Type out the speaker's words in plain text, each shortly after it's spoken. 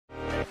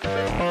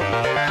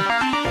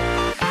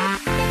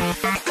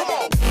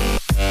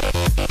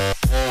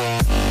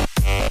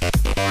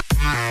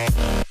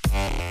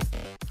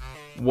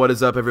What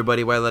is up,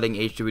 everybody? Letting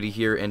H2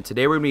 here, and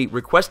today we're going to be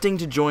requesting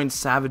to join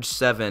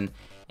TH7,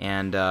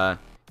 and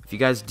if you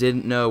guys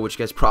didn't know, which you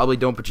guys probably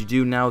don't, but you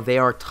do now, they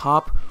are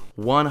top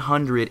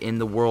 100 in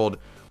the world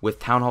with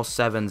Town Hall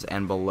 7s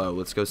and below.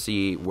 Let's go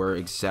see where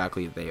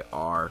exactly they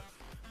are.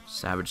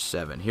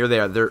 TH7. Here they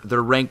are.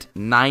 They're ranked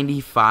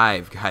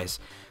 95, guys.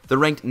 They're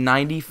ranked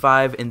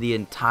 95 in the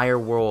entire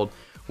world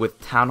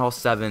with Town Hall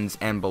 7s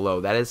and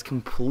below. That is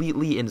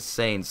completely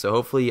insane. So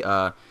hopefully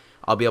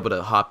I'll be able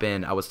to hop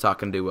in. I was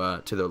talking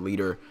to the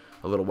leader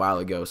a little while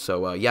ago.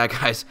 So yeah,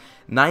 guys,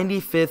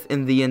 95th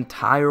in the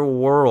entire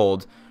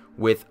world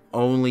with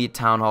only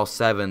Town Hall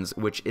 7s,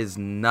 which is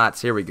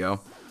nuts. Here we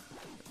go.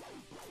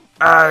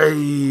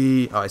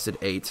 Oh, I said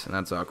 8.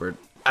 That's awkward.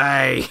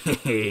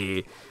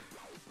 Say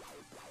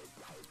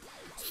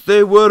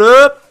what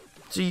up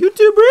to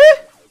YouTube, bruh?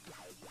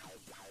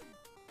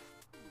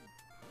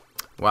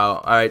 Wow.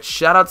 All right.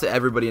 Shout out to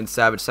everybody in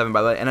TH7,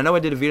 by the way. And I know I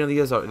did a video on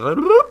these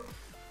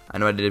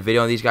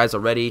guys.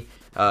 Already.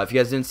 If you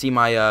guys didn't see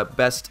my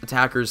best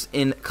attackers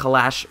in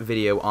Clash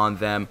video on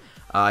them,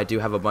 I do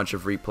have a bunch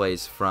of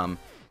replays from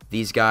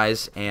these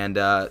guys, and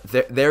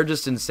they're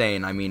just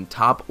insane. I mean,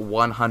 top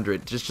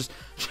 100. Just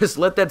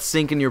let that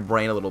sink in your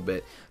brain a little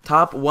bit.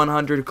 Top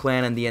 100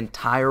 clan in the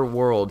entire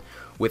world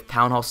with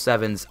Town Hall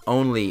 7s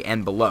only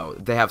and below.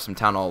 They have some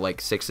Town Hall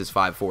like 6s,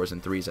 5s, 4s,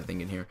 and 3s, I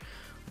think, in here.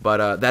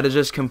 But that is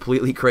just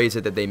completely crazy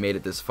that they made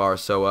it this far.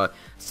 So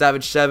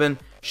TH7,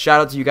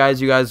 shout out to you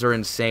guys. You guys are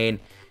insane.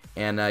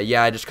 And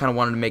yeah, I just kind of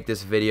wanted to make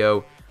this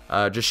video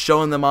just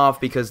showing them off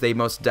because they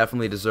most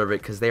definitely deserve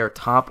it, because they are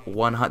top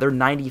 100. They're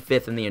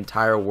 95th in the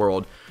entire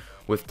world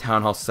with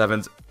Town Hall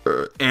 7s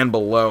and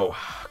below.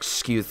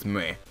 Excuse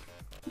me.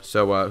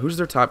 So who's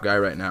their top guy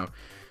right now?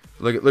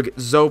 Look at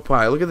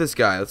Zopai. Look at this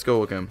guy. Let's go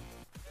look at him.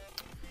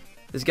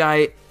 This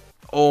guy,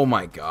 oh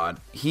my god.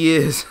 He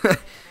is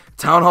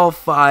Town Hall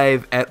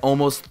 5 at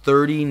almost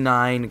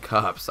 39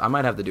 cups. I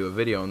might have to do a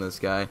video on this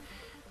guy.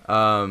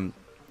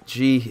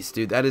 Jeez,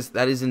 dude, that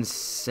is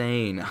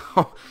insane.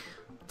 Town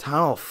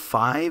Hall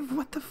 5?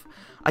 What the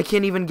I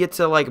can't even get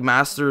to like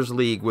Masters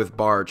League with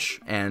Barch,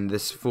 and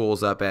this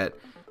fool's up at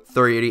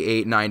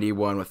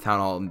 38.91 with Town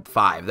Hall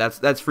 5. That's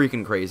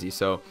freaking crazy.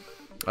 So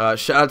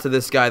shout out to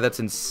this guy. That's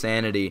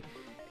insanity.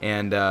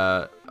 And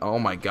oh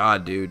my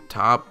god, dude,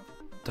 top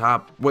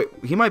wait,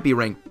 he might be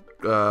ranked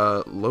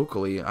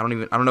locally. I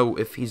don't know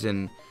if he's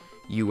in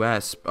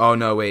US. Oh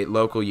no, wait,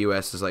 local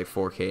US is like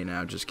 4K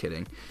now. Just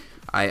kidding.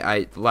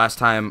 I last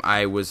time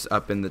I was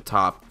up in the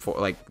top for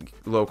like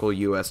local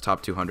US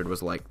top 200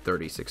 was like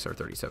 36 or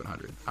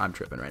 3700. I'm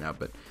tripping right now,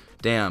 but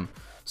damn.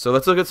 So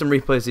let's look at some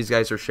replays these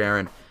guys are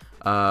sharing.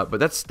 But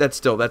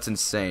that's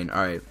insane.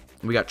 All right,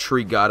 we got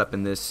Tree God up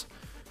in this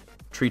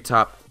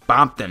treetop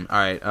Bompton. All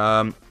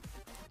right,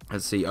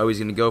 let's see. Oh, he's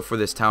gonna go for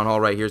this Town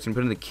Hall right here. He's gonna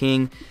put in the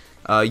King.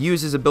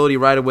 Use his ability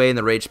right away, and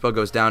the rage spell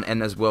goes down,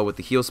 and as well with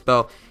the heal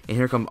spell. And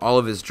here come all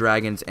of his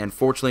dragons, and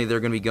fortunately they're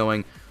gonna be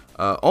going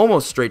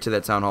almost straight to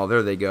that Town Hall.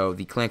 There they go.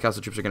 The Clan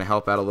Castle troops are going to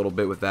help out a little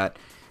bit with that.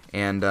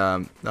 And,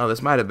 oh,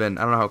 this might have been,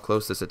 I don't know how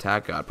close this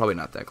attack got. Probably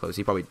not that close.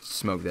 He probably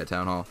smoked that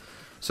Town Hall.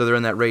 So they're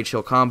in that Rage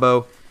Heal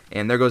combo.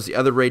 And there goes the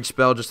other Rage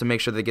spell just to make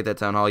sure they get that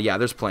Town Hall. Yeah,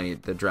 there's plenty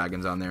of the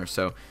dragons on there.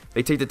 So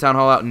they take the Town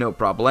Hall out, no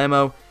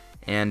problemo.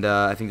 And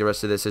I think the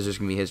rest of this is just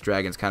going to be his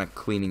dragons kind of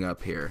cleaning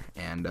up here.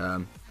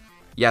 And,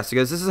 yeah, so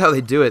guys, this is how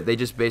they do it. They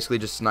just basically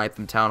just snipe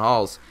them Town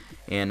Halls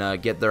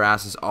and get their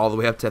asses all the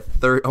way up to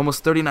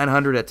almost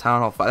 3,900 at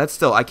Town Hall 5. That's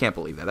still, I can't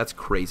believe that. That's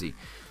crazy.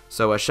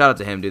 So shout out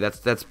to him, dude.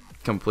 That's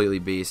completely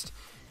beast.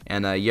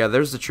 And yeah,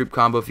 there's the troop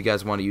combo if you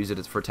guys want to use it.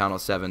 It's for Town Hall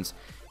 7s.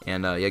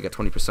 And yeah, got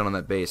 20% on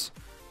that base.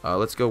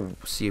 Let's go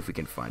see if we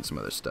can find some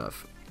other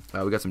stuff.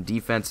 We got some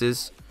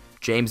defenses.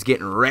 James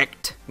getting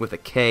wrecked with a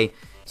K.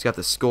 He's got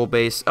the skull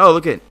base. Oh,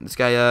 look at this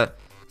guy.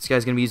 This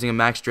guy's gonna be using a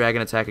max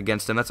dragon attack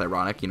against him. That's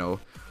ironic, you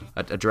know,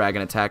 a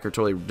dragon attacker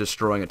totally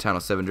destroying a Town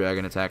Hall 7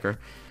 dragon attacker.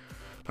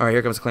 Alright,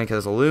 here comes Clan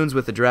Castle Loons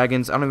with the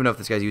dragons. I don't even know if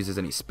this guy uses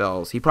any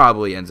spells. He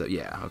probably ends up,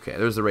 yeah, okay.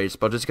 There's the rage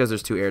spell, just because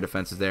there's 2 air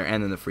defenses there,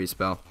 and then the free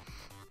spell.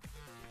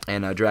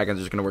 And dragons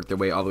are just going to work their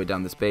way all the way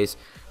down this base.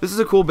 This is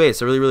a cool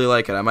base. I really, really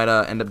like it. I might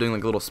end up doing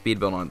like a little speed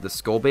build on the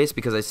skull base,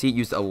 because I see it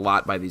used a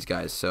lot by these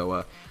guys.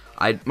 So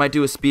I might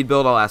do a speed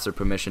build. I'll ask their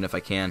permission if I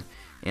can.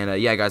 And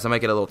yeah, guys, I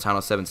might get a little Town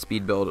Hall 7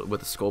 speed build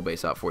with the skull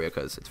base out for you,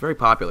 because it's very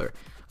popular.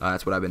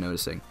 That's what I've been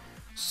noticing.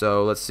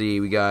 So let's see.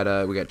 We got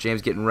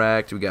James getting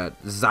wrecked. We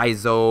got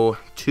Zyzo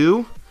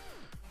 2.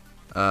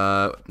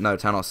 Another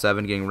Town Hall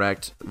 7 getting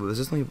wrecked. Well, is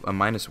this only a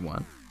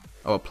 -1?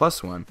 Oh, a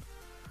 +1.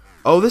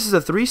 Oh, this is a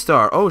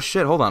 3-star. Oh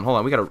shit! Hold on.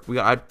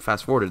 I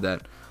fast forwarded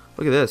that.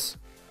 Look at this.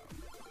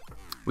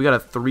 We got a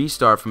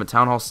 3-star from a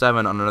Town Hall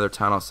 7 on another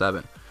Town Hall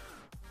 7.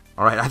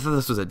 All right, I thought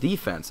this was a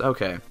defense.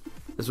 Okay,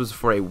 this was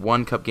for a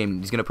 1-cup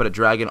game. He's gonna put a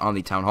dragon on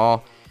the Town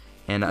Hall.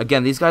 And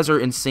again, these guys are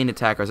insane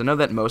attackers. I know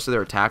that most of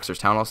their attacks are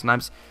Town Hall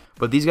snipes,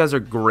 but these guys are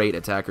great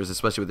attackers,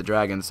 especially with the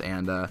dragons.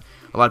 And a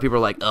lot of people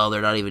are like, "Oh,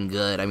 they're not even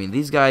good." I mean,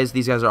 these guys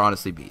are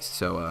honestly beasts.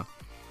 So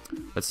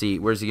let's see,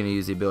 where's he gonna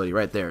use the ability?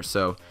 Right there.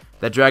 So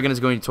That dragon is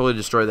going to totally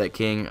destroy that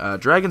king.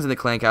 Dragons in the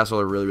clan castle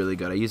are really, really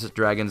good. I use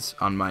dragons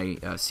on my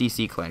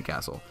CC clan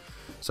castle.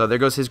 So there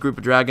goes his group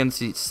of dragons.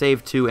 He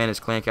saved 2 and his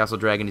clan castle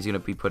dragon he's going to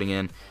be putting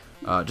in.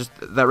 Just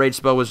that rage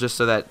spell was just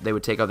so that they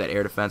would take out that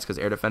air defense, because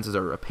air defenses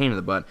are a pain in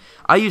the butt.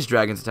 I used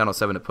dragons in Tunnel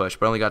 7 to push,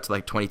 but I only got to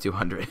like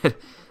 2200.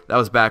 That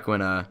was back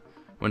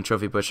when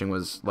trophy pushing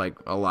was like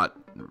a lot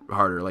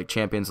harder. Like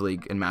Champions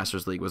League and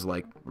Masters League was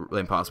like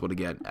really impossible to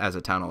get as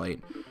a Tunnel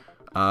 8.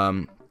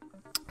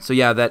 So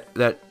yeah,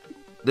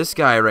 this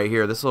guy right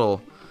here, this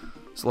little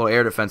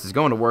air defense is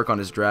going to work on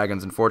his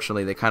dragons.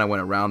 Unfortunately, they kind of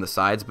went around the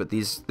sides, but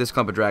this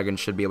clump of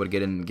dragons should be able to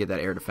get in and get that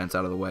air defense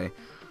out of the way.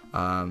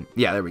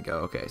 Yeah, there we go.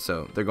 Okay,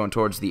 so they're going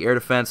towards the air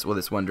defense. Well,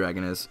 this one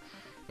dragon is,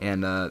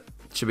 and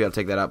should be able to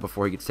take that out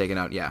before he gets taken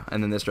out. Yeah,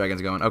 and then this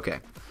dragon's going. Okay,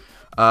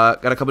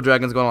 got a couple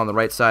dragons going on the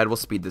right side. We'll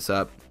speed this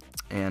up,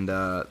 and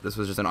this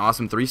was just an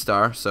awesome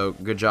 3-star. So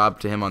good job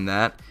to him on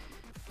that.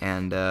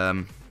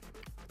 And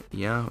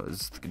yeah,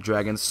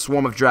 dragons,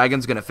 swarm of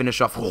dragons, gonna finish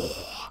off.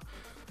 Oh,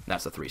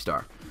 that's a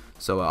 3-star.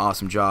 So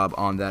awesome job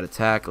on that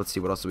attack. Let's see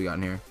what else do we got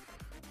in here.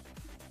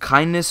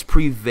 Kindness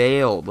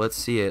prevailed. Let's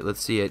see it.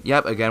 Let's see it.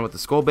 Yep, again with the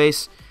skull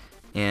base.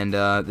 And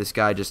this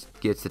guy just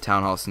gets the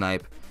town hall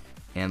snipe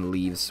and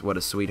leaves. What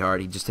a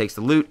sweetheart. He just takes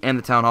the loot and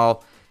the town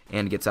hall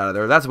and gets out of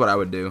there. That's what I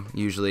would do,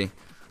 usually.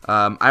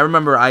 I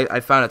remember I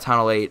found a Town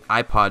Hall 8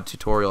 iPod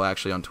tutorial,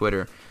 actually, on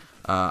Twitter.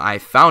 I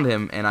found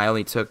him, and I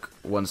only took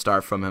 1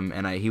 star from him,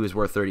 and he was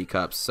worth 30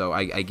 cups. So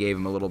I gave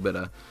him a little bit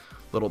of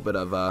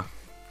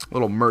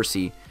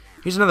mercy.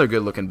 Here's another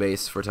good-looking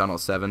base for Town Hall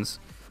 7s.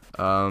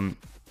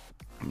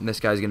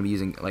 This guy's going to be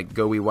using, like,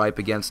 Go-We Wipe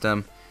against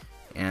him,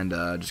 and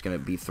just going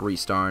to be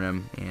 3-starring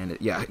him. And,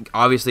 yeah,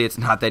 obviously it's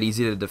not that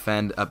easy to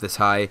defend up this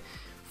high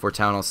for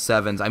Town Hall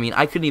 7s. I mean,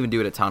 I couldn't even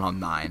do it at Town Hall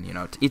 9, you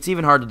know. It's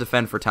even hard to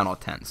defend for Town Hall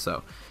 10,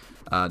 so,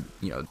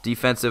 you know,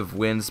 defensive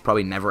wins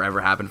probably never,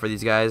 ever happen for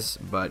these guys,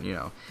 but, you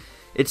know,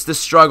 it's the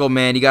struggle,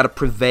 man. You got to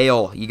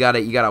prevail. You got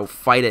to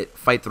fight it,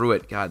 fight through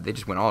it. God, they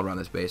just went all around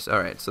this base. All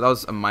right, so that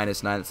was a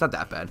 -9. It's not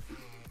that bad.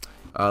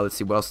 Let's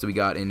see, what else do we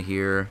got in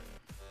here?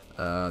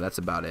 That's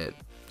about it.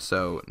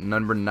 So,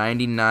 number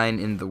 99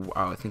 in the...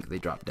 Oh, I think they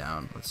dropped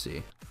down. Let's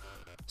see.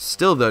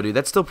 Still, though, dude,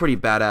 that's still pretty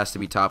badass to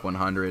be top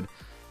 100.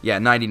 Yeah,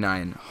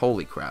 99.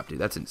 Holy crap, dude.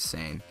 That's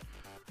insane.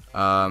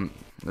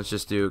 Let's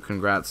just do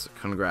congrats.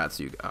 Congrats,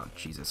 you... Oh,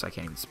 Jesus, I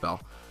can't even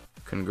spell.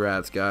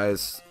 Congrats,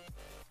 guys.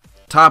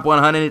 Top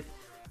 100.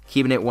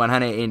 Keeping it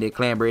 100 in the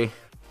Clanbury.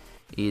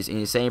 He's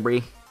insane,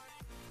 Bree.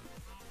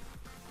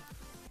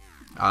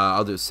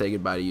 I'll just say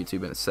goodbye to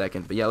YouTube in a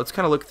second. But yeah, let's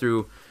kind of look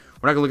through.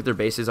 We're not going to look at their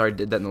bases. I already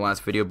did that in the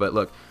last video. But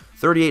look,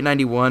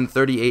 3891,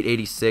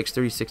 3886,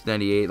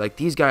 3698. Like,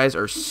 these guys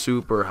are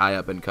super high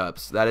up in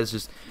cups. That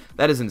is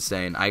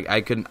insane.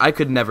 I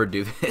could never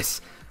do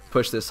this.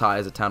 Push this high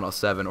as a Town Hall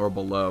 7 or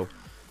below.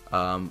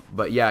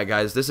 But yeah,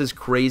 guys, this is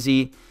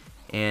crazy.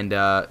 And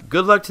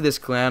good luck to this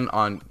clan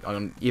on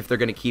if they're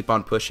going to keep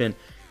on pushing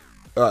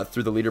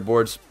through the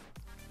leaderboards.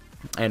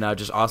 And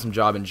just awesome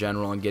job in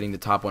general on getting the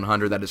top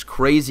 100. That is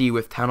crazy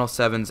with Town Hall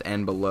 7s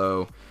and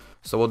below.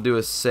 So we'll do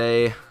a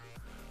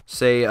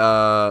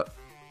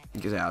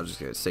because I was just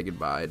going to say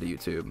goodbye to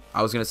YouTube.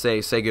 I was going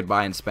to say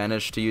goodbye in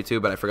Spanish to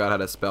YouTube, but I forgot how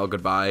to spell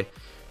goodbye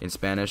in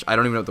Spanish. I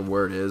don't even know what the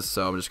word is,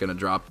 so I'm just going to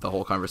drop the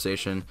whole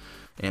conversation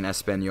in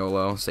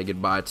Españolo. Say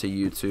goodbye to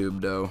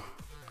YouTube, though.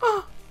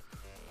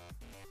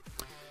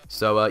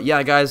 So,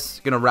 yeah,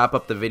 guys, going to wrap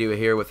up the video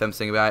here with them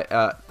saying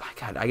goodbye.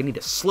 God, I need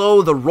to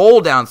slow the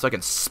roll down so I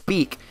can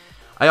speak.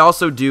 I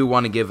also do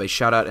want to give a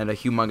shout-out and a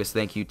humongous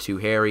thank you to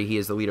Harry. He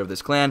is the leader of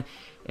this clan,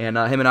 and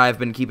him and I have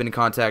been keeping in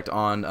contact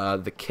on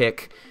the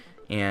Kick.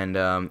 And,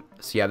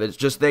 so, yeah, that's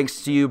just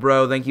thanks to you,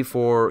 bro. Thank you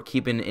for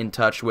keeping in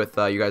touch with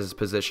you guys'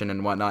 position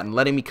and whatnot, and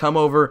letting me come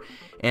over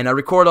and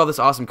record all this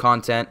awesome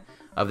content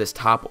of this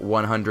top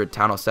 100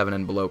 Town Hall 7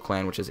 and below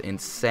clan, which is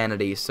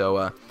insanity.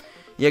 So,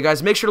 yeah,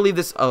 guys, make sure to leave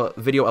this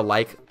video a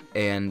like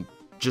and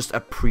just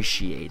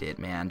appreciate it,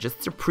 man.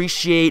 Just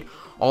appreciate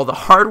all the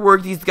hard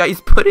work these guys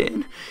put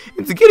in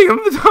into getting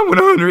them to the top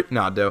 100.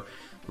 Nah, though.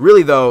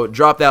 Really, though,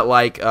 drop that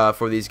like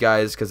for these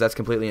guys, because that's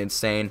completely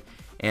insane.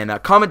 And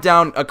comment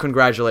down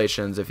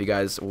congratulations if you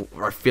guys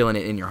are feeling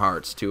it in your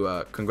hearts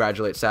to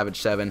congratulate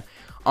Savage7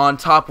 on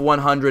top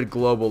 100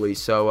 globally.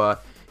 So,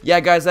 yeah,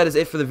 guys, that is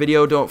it for the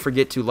video. Don't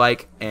forget to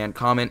like and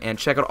comment and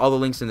check out all the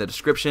links in the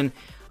description.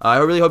 I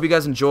really hope you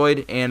guys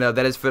enjoyed, and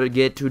that is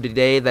forget to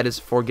today. That is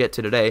forget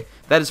to today.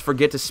 That is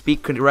forget to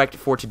speak correct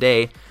for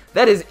today.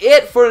 That is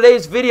it for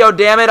today's video.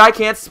 Damn it, I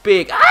can't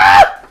speak.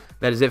 Ah!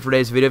 That is it for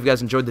today's video. If you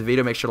guys enjoyed the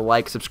video, make sure to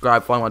like,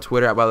 subscribe, follow me on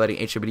Twitter at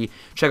WildLettingHWD.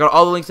 Check out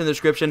all the links in the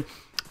description.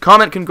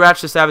 Comment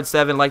congrats to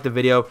Savage7, like the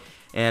video,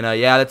 and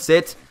yeah, that's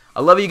it.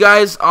 I love you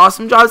guys.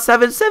 Awesome job,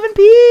 Savage7.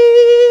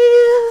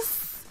 Peace.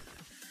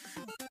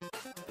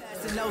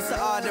 Notes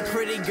to all the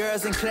pretty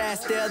girls in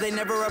class still they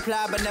never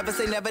reply but never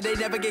say never, they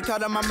never get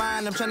caught on my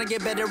mind. I'm trying to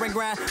get better and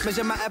grind,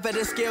 measure my effort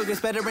and skill gets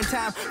better in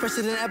time,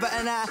 fresher than ever,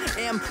 and I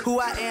am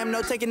who I am,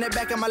 no taking it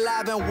back, I'm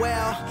alive and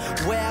well,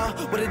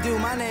 what to do,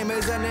 my name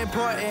is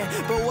unimportant,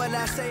 but what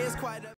I say is quite a